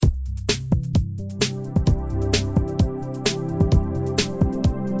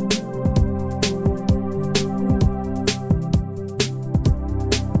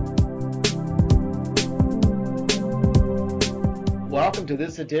to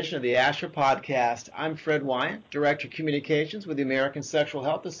this edition of the ASHA Podcast. I'm Fred Wyant, Director of Communications with the American Sexual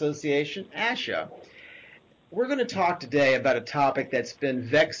Health Association, ASHA. We're going to talk today about a topic that's been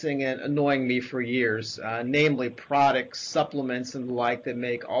vexing and annoying me for years, namely products, supplements, and the like that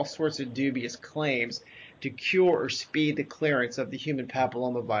make all sorts of dubious claims to cure or speed the clearance of the human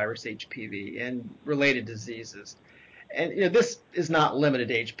papillomavirus, HPV, and related diseases. And this is not limited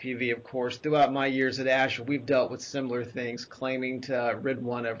to HPV, of course. Throughout my years at ASHA, we've dealt with similar things, claiming to rid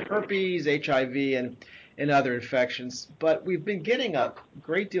one of herpes, HIV, and other infections. But we've been getting a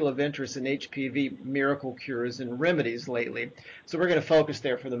great deal of interest in HPV miracle cures and remedies lately. So we're going to focus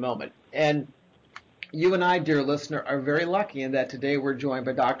there for the moment. And you and I, dear listener, are very lucky in that today we're joined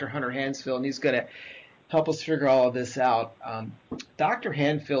by Dr. Hunter Hansfield, and he's going to help us figure all of this out. Dr.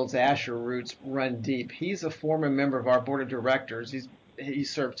 Hanfield's ASHA roots run deep. He's a former member of our board of directors. He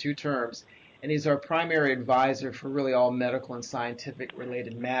served 2 terms, and he's our primary advisor for really all medical and scientific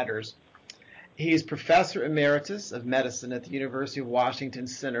related matters. He's professor emeritus of medicine at the University of Washington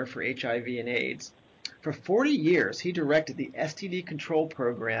Center for HIV and AIDS. For 40 years, he directed the STD control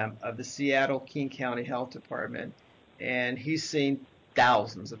program of the Seattle-King County Health Department, and he's seen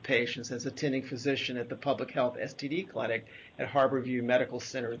thousands of patients as attending physician at the Public Health STD Clinic at Harborview Medical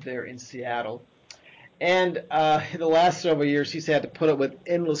Center there in Seattle. And in the last several years, he's had to put up with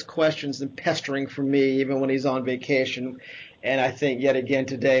endless questions and pestering from me, even when he's on vacation. And I think yet again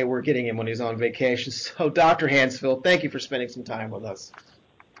today we're getting him when he's on vacation. So, Dr. Hansfield, thank you for spending some time with us.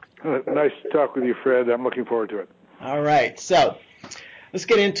 Nice to talk with you, Fred. I'm looking forward to it. All right. So, let's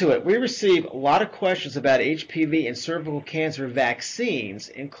get into it. We receive a lot of questions about HPV and cervical cancer vaccines,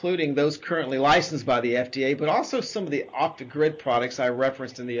 including those currently licensed by the FDA, but also some of the off-the-grid products I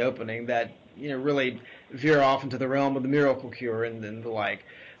referenced in the opening that really veer off into the realm of the miracle cure and the like.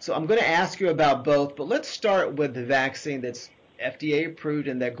 So I'm going to ask you about both, but let's start with the vaccine that's FDA approved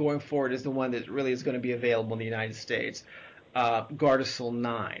and that going forward is the one that really is going to be available in the United States, Gardasil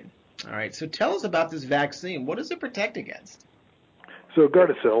 9. All right, so tell us about this vaccine. What does it protect against? So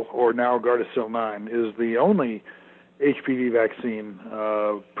Gardasil, or now Gardasil 9, is the only HPV vaccine,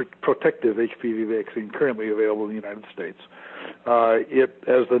 protective HPV vaccine currently available in the United States.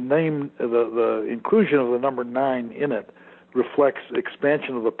 As the name, the inclusion of the number 9 in it reflects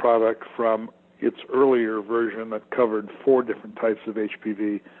expansion of the product from its earlier version that covered 4 different types of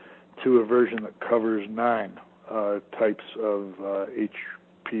HPV to a version that covers 9 types of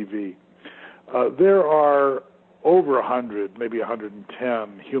HPV. There are over 100, maybe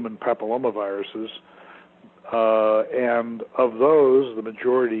 110 human papillomaviruses, and of those, the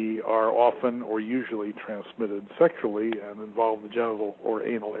majority are often or usually transmitted sexually and involve the genital or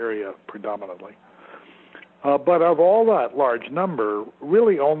anal area predominantly. But of all that large number,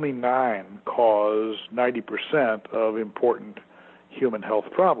 really only 9 cause 90% of important human health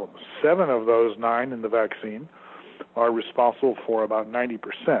problems. 7 of those 9 in the vaccine are responsible for about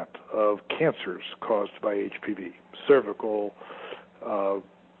 90% of cancers caused by HPV, cervical,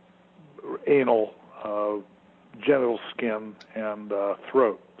 anal, genital skin, and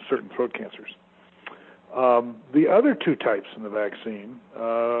throat, certain throat cancers. The other 2 types in the vaccine,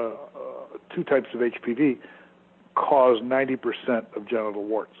 2 types of HPV, cause 90% of genital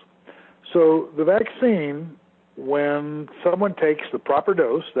warts. So the vaccine, when someone takes the proper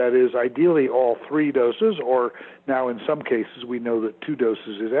dose, that is ideally all 3 doses, or now in some cases we know that 2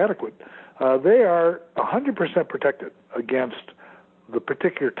 doses is adequate, they are 100% protected against the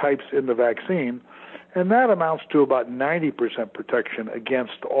particular types in the vaccine, and that amounts to about 90% protection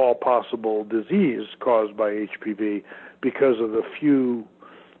against all possible disease caused by HPV because of the few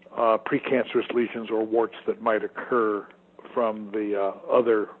precancerous lesions or warts that might occur from the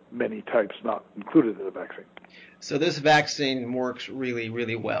other many types not included in the vaccine. So this vaccine works really,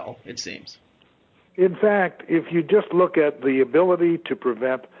 really well, it seems. In fact, if you just look at the ability to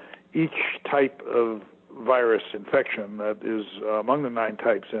prevent each type of virus infection that is among the 9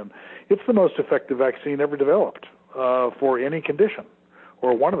 types, and it's the most effective vaccine ever developed for any condition,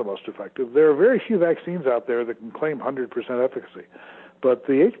 or one of the most effective. There are very few vaccines out there that can claim 100% efficacy. But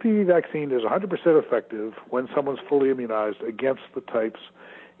the HPV vaccine is 100% effective when someone's fully immunized against the types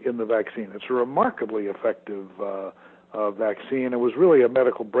in the vaccine. It's a remarkably effective vaccine. It was really a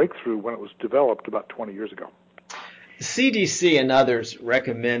medical breakthrough when it was developed about 20 years ago. The CDC and others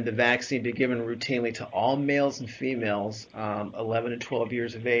recommend the vaccine be given routinely to all males and females 11 and 12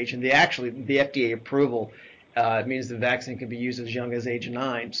 years of age. And the FDA approval means the vaccine can be used as young as age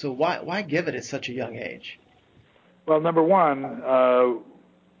 9. So why give it at such a young age? Well, number one,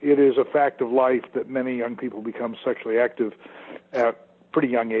 it is a fact of life that many young people become sexually active at pretty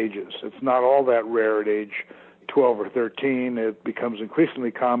young ages. It's not all that rare at age 12 or 13. It becomes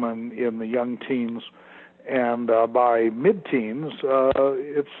increasingly common in the young teens. And by mid-teens,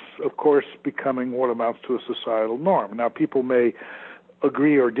 it's, of course, becoming what amounts to a societal norm. Now, people may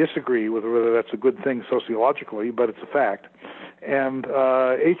agree or disagree with whether that's a good thing sociologically, but it's a fact. And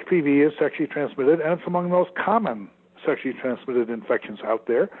HPV is sexually transmitted, and it's among the most common sexually transmitted infections out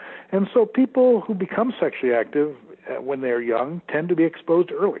there. And so people who become sexually active when they're young tend to be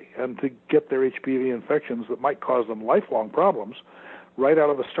exposed early and to get their HPV infections that might cause them lifelong problems right out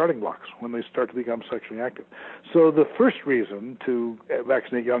of the starting blocks when they start to become sexually active. So the first reason to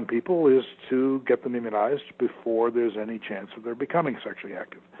vaccinate young people is to get them immunized before there's any chance of their becoming sexually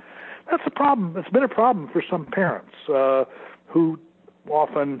active. That's a problem. It's been a problem for some parents who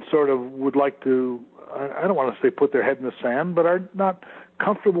often sort of would like to, I don't want to say put their head in the sand, but are not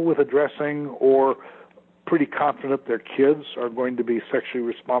comfortable with addressing or pretty confident their kids are going to be sexually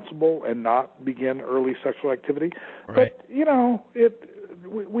responsible and not begin early sexual activity. Right. But, you know,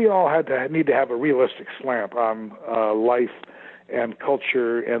 we all need to have a realistic slant on life and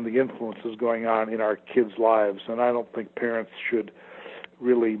culture and the influences going on in our kids' lives. And I don't think parents should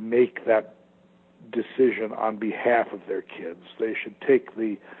really make that decision on behalf of their kids. They should take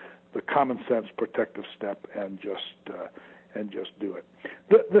the common sense protective step and just do it.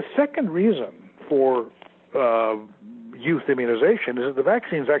 The second reason for youth immunization is that the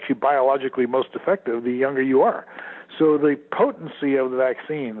vaccine is actually biologically most effective the younger you are. So the potency of the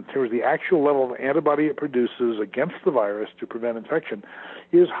vaccine, in terms of the actual level of antibody it produces against the virus to prevent infection,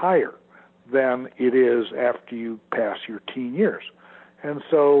 is higher than it is after you pass your teen years. And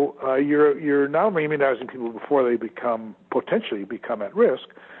so you're not only immunizing people before they potentially become at risk,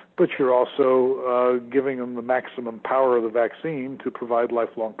 but you're also giving them the maximum power of the vaccine to provide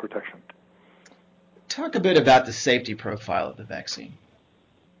lifelong protection. Talk a bit about the safety profile of the vaccine.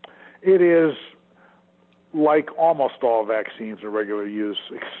 It is, like almost all vaccines in regular use,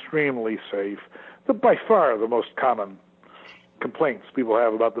 extremely safe. By far the most common complaints people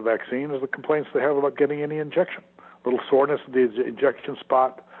have about the vaccine is the complaints they have about getting any injection. A little soreness at the injection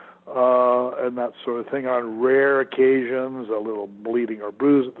spot and that sort of thing. On rare occasions, a little bleeding or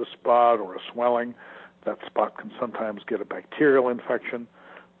bruise at the spot or a swelling. That spot can sometimes get a bacterial infection.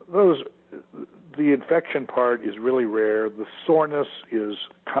 The infection part is really rare. The soreness is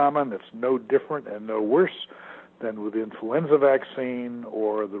common. It's no different and no worse than with the influenza vaccine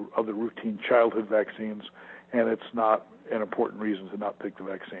or the other routine childhood vaccines, and it's not an important reason to not take the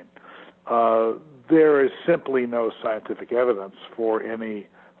vaccine. There is simply no scientific evidence for any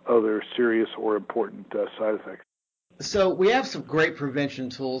other serious or important side effects. So we have some great prevention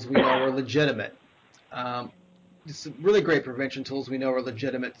tools we know are legitimate. Some really great prevention tools we know are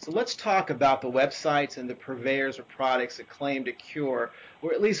legitimate. So let's talk about the websites and the purveyors or products that claim to cure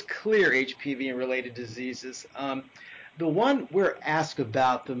or at least clear HPV and related diseases. The one we're asked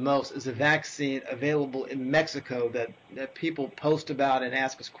about the most is a vaccine available in Mexico that people post about and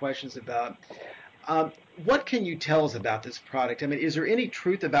ask us questions about. What can you tell us about this product? I mean, is there any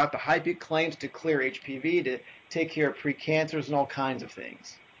truth about the hype it claims to clear HPV, to take care of precancers and all kinds of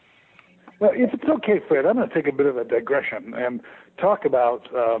things? Well, if it's okay, Fred, I'm going to take a bit of a digression and talk about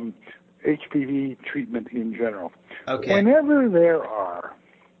HPV treatment in general. Okay. Whenever there are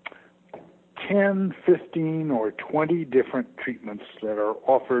 10, 15, or 20 different treatments that are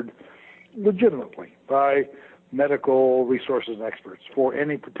offered legitimately by medical resources and experts for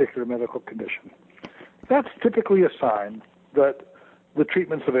any particular medical condition, that's typically a sign that the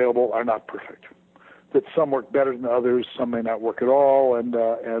treatments available are not perfect, that some work better than others, some may not work at all, and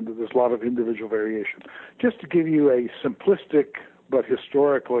there's a lot of individual variation. Just to give you a simplistic but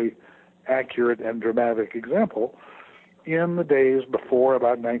historically accurate and dramatic example, in the days before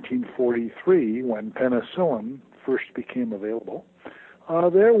about 1943, when penicillin first became available,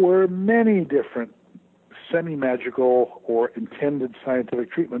 there were many different semi-magical or intended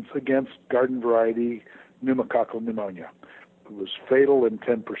scientific treatments against garden variety pneumococcal pneumonia. It was fatal in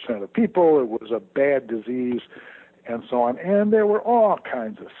 10% of people. It was a bad disease, and so on. And there were all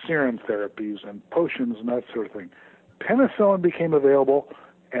kinds of serum therapies and potions and that sort of thing. Penicillin became available,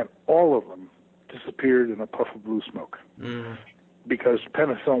 and all of them disappeared in a puff of blue smoke because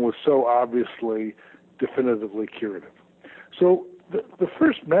penicillin was so obviously definitively curative. So the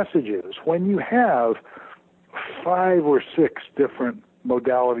first message is when you have 5 or 6 different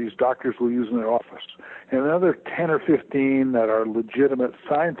modalities doctors will use in their office, and another 10 or 15 that are legitimate,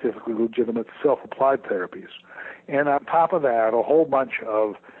 scientifically legitimate self-applied therapies. And on top of that, a whole bunch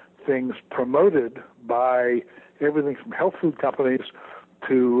of things promoted by everything from health food companies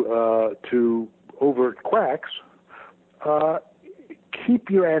to overt quacks. Keep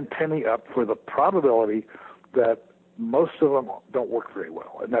your antennae up for the probability that most of them don't work very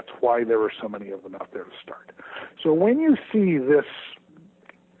well, and that's why there are so many of them out there to start. So when you see this,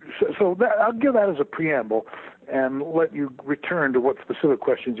 I'll give that as a preamble and let you return to what specific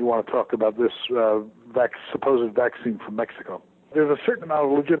questions you want to talk about this supposed vaccine from Mexico. There's a certain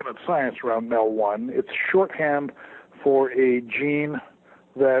amount of legitimate science around MEL1. It's shorthand for a gene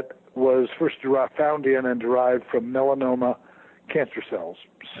that was first found in and derived from melanoma cancer cells.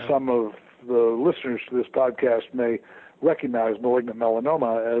 Some of the listeners to this podcast may recognize malignant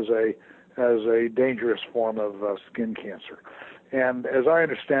melanoma as a dangerous form of skin cancer. And as I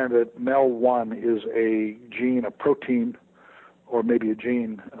understand it, MEL1 is a gene, a protein, or maybe a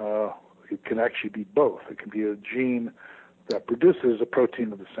gene. It can actually be both. It can be a gene that produces a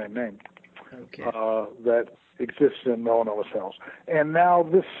protein of the same name that exists in melanoma cells. And now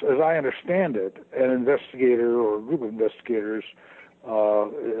this, as I understand it, an investigator or a group of investigators,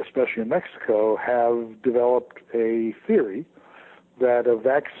 especially in Mexico, have developed a theory that a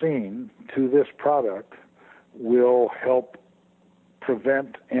vaccine to this product will help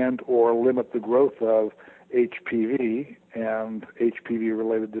prevent and or limit the growth of HPV and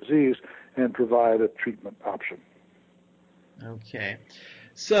HPV-related disease and provide a treatment option. Okay.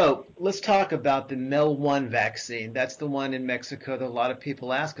 So let's talk about the MEL1 vaccine. That's the one in Mexico that a lot of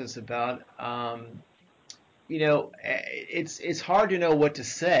people ask us about. It's hard to know what to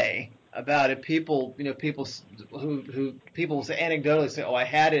say about it. People say anecdotally say, "Oh, I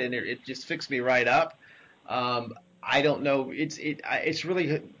had it and it just fixed me right up." I don't know. It's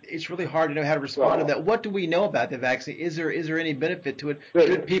really hard to know how to respond to that. What do we know about the vaccine? Is there any benefit to it?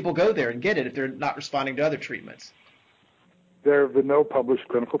 Should people go there and get it if they're not responding to other treatments? There have been no published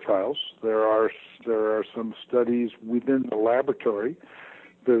clinical trials. There are some studies within the laboratory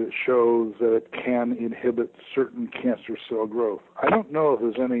that show that it can inhibit certain cancer cell growth. I don't know if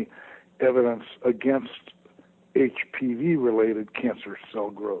there's any evidence against HPV-related cancer cell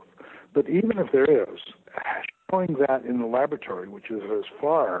growth. But even if there is, showing that in the laboratory, which is as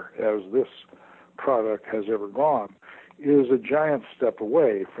far as this product has ever gone, is a giant step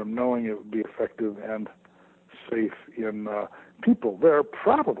away from knowing it would be effective and safe in people. There are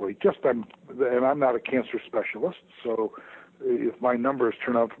probably, and I'm not a cancer specialist, so if my numbers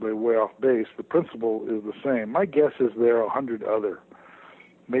turn out to be way off base, the principle is the same. My guess is there are 100 other,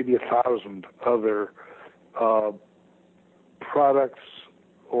 maybe 1,000 other products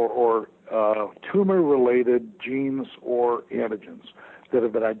or tumor-related genes or antigens that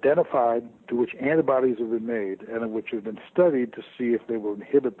have been identified, to which antibodies have been made, and which have been studied to see if they will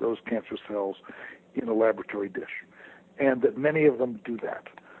inhibit those cancer cells in a laboratory dish, and that many of them do that.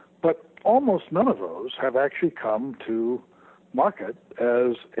 But almost none of those have actually come to market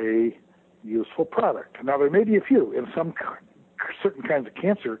as a useful product. Now, there may be a few in some certain kinds of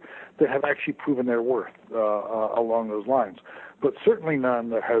cancer that have actually proven their worth along those lines, but certainly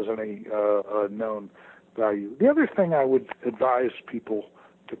none that has any known value. The other thing I would advise people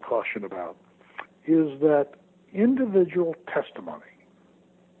to caution about is that individual testimony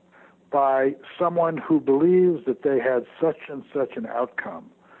by someone who believes that they had such and such an outcome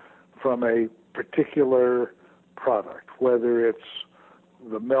from a particular product, whether it's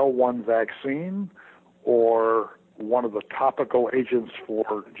the MEL1 vaccine or one of the topical agents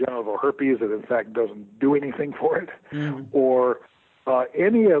for genital herpes that in fact doesn't do anything for it, or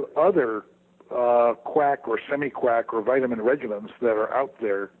any other quack or semi-quack or vitamin regimens that are out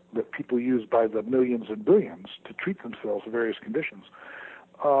there that people use by the millions and billions to treat themselves with various conditions.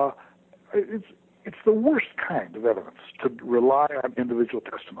 It's the worst kind of evidence to rely on individual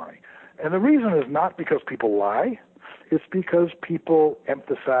testimony. And the reason is not because people lie, it's because people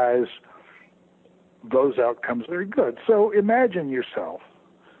emphasize those outcomes very good. So imagine yourself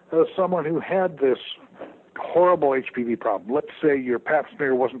as someone who had this horrible HPV problem. Let's say your pap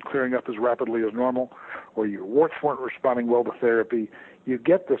smear wasn't clearing up as rapidly as normal, or your warts weren't responding well to therapy. You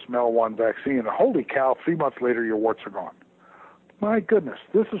get this MEL1 vaccine, and holy cow, 3 months later your warts are gone. My goodness,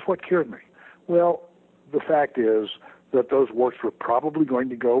 this is what cured me. Well, the fact is that those warts were probably going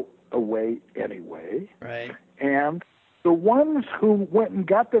to go away anyway. Right. And the ones who went and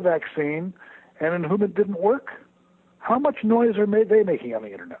got the vaccine and in whom it didn't work, how much noise are they making on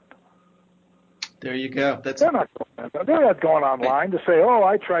the internet? There you go. They're not going online to say, "Oh,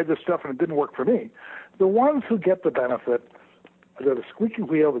 I tried this stuff and it didn't work for me." The ones who get the benefit, they're the squeaky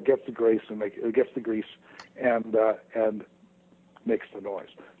wheel that gets the grease and makes the noise.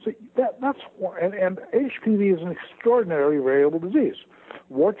 So that's why, and HPV is an extraordinarily variable disease.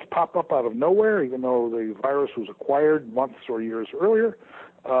 Warts pop up out of nowhere, even though the virus was acquired months or years earlier.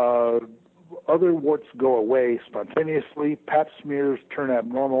 Other warts go away spontaneously. Pap smears turn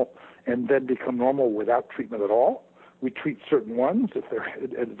abnormal, and then become normal without treatment at all. We treat certain ones if they're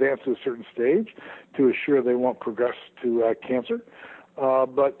advanced to a certain stage to assure they won't progress to cancer.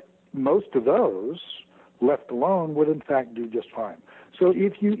 But most of those, left alone, would in fact do just fine. So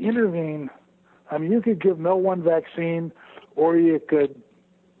if you intervene, I mean, you could give no one vaccine, or you could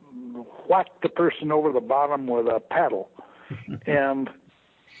whack the person over the bottom with a paddle and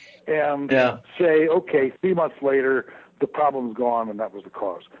say, okay, 3 months later, the problem's gone and that was the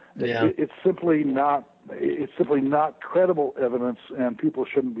cause. Yeah. It's simply not credible evidence, and people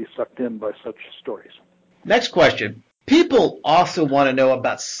shouldn't be sucked in by such stories. Next question. People also want to know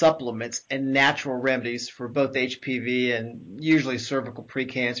about supplements and natural remedies for both HPV and usually cervical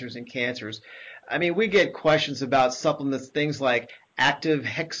precancers and cancers. I mean, we get questions about supplements, things like active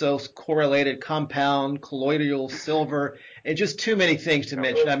hexose-correlated compound, colloidal silver, and just too many things to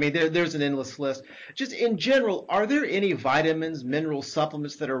mention. I mean, there's an endless list. Just in general, are there any vitamins, mineral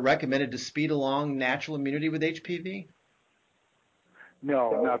supplements that are recommended to speed along natural immunity with HPV?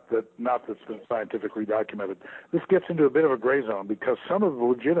 No, not that's been scientifically documented. This gets into a bit of a gray zone because some of the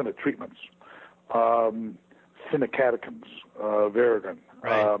legitimate treatments, cinecatoxins, Varigan,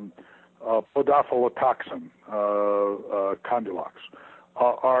 right. Podophyllatoxin, Condulox,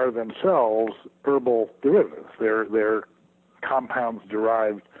 are themselves herbal derivatives. They're compounds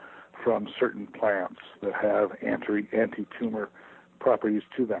derived from certain plants that have anti-tumor properties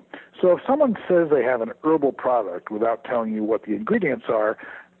to them. So if someone says they have an herbal product without telling you what the ingredients are,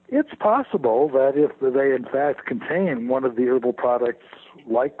 it's possible that if they in fact contain one of the herbal products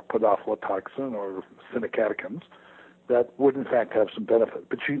like podophyllatoxin or cinecatoxins, that would in fact have some benefit.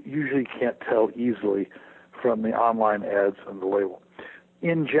 But you usually can't tell easily from the online ads and the label.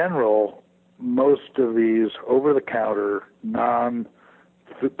 In general, most of these over-the-counter,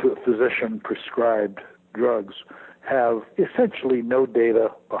 non-physician prescribed drugs have essentially no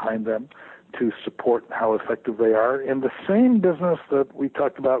data behind them to support how effective they are. And the same business that we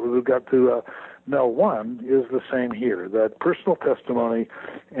talked about with regard to Mel-1 is the same here, that personal testimony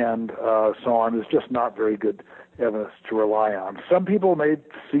and so on is just not very good evidence to rely on. Some people may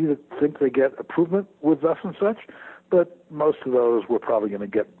think they get improvement with thus and such, but most of those we're probably going to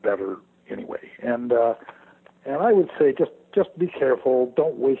get better anyway. And I would say just be careful.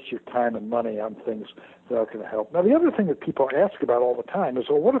 Don't waste your time and money on things that are going to help. Now, the other thing that people ask about all the time is,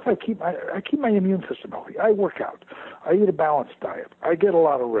 well, what if I keep my immune system healthy? I work out. I eat a balanced diet. I get a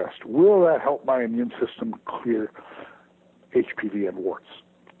lot of rest. Will that help my immune system clear HPV and warts?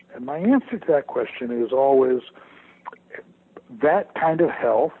 And my answer to that question is always that kind of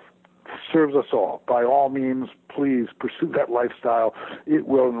health serves us all. By all means, please pursue that lifestyle. It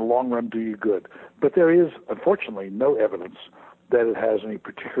will, in the long run, do you good. But there is, unfortunately, no evidence that it has any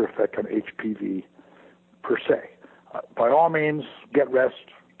particular effect on HPV per se. By all means, get rest,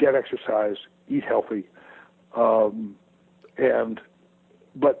 get exercise, eat healthy, but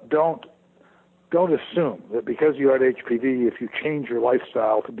don't assume that because you had HPV, if you change your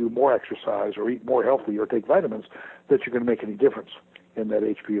lifestyle to do more exercise or eat more healthy or take vitamins, that you're going to make any difference in that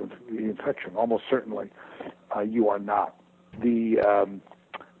HPV infection. Almost certainly, you are not. The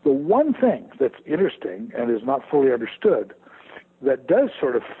one thing that's interesting and is not fully understood that does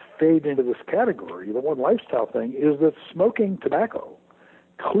sort of fade into this category, the one lifestyle thing, is that smoking tobacco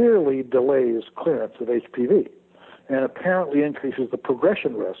clearly delays clearance of HPV and apparently increases the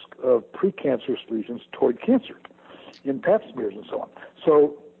progression risk of precancerous lesions toward cancer in pap smears and so on.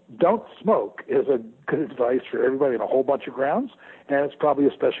 So don't smoke is a good advice for everybody on a whole bunch of grounds, and it's probably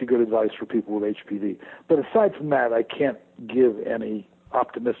especially good advice for people with HPV. But aside from that, I can't give any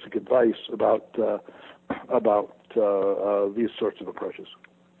optimistic advice about these sorts of approaches.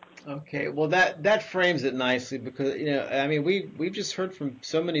 Okay, well that frames it nicely because I mean we've just heard from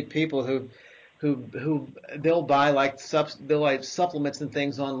so many people who they'll buy they'll like supplements and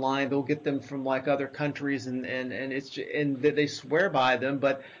things online. They'll get them from like other countries and they swear by them,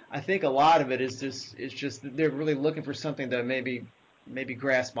 but I think a lot of it is just that they're really looking for something to maybe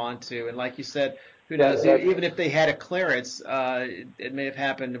grasp onto. And like you said, who knows? Even if they had a clearance, it may have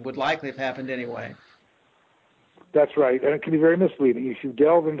happened, would likely have happened anyway. That's right, and it can be very misleading. If you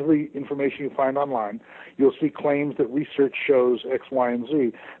delve into the information you find online, you'll see claims that research shows X, Y, and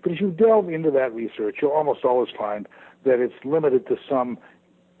Z. But if you delve into that research, you'll almost always find that it's limited to some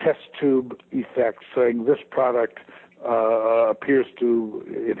test tube effect saying this product appears to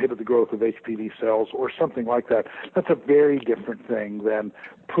inhibit the growth of HPV cells or something like that. That's a very different thing than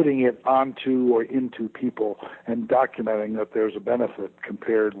putting it onto or into people and documenting that there's a benefit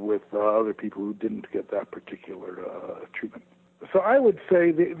compared with other people who didn't get that particular treatment. So I would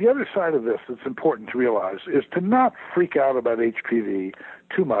say the other side of this that's important to realize is to not freak out about HPV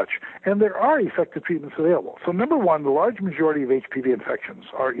too much. And there are effective treatments available. So number one, the large majority of HPV infections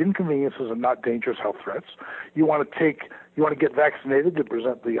are inconveniences and not dangerous health threats. You want to get vaccinated to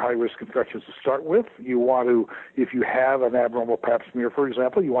prevent the high-risk infections to start with. You want to, if you have an abnormal pap smear, for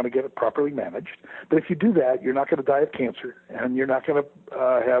example, you want to get it properly managed. But if you do that, you're not going to die of cancer, and you're not going to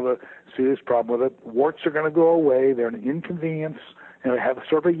have a serious problem with it. Warts are going to go away. They're an inconvenience, and they have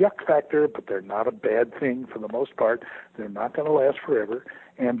sort of a yuck factor, but they're not a bad thing for the most part. They're not going to last forever.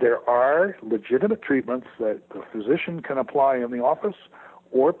 And there are legitimate treatments that the physician can apply in the office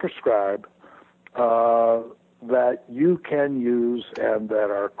or prescribe that you can use and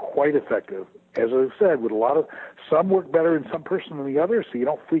that are quite effective. As I said, with some work better in some person than the other, so you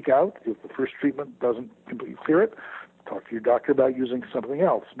don't freak out if the first treatment doesn't completely clear it. Talk to your doctor about using something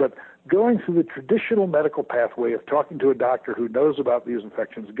else. But going through the traditional medical pathway of talking to a doctor who knows about these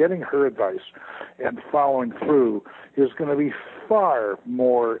infections, getting her advice, and following through is going to be far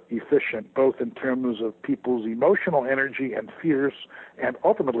more efficient, both in terms of people's emotional energy and fears, and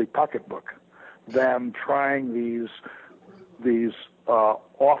ultimately pocketbook, than trying these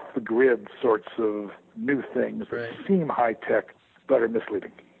off-the-grid sorts of new things that seem high-tech but are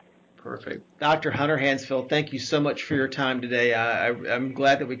misleading. Perfect. Dr. Hunter Hansfield, thank you so much for your time today. I'm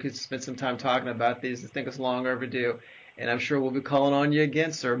glad that we could spend some time talking about these. I think it's long overdue, and I'm sure we'll be calling on you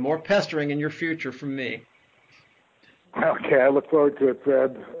again, sir. More pestering in your future from me. Okay, I look forward to it,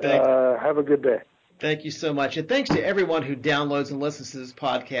 Fred. Have a good day. Thank you so much. And thanks to everyone who downloads and listens to this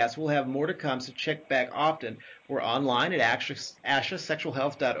podcast. We'll have more to come, so check back often. We're online at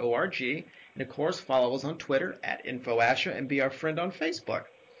ashasexualhealth.org. And, of course, follow us on Twitter at InfoAsha and be our friend on Facebook.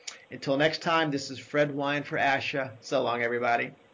 Until next time, this is Fred Wine for ASHA. So long, everybody.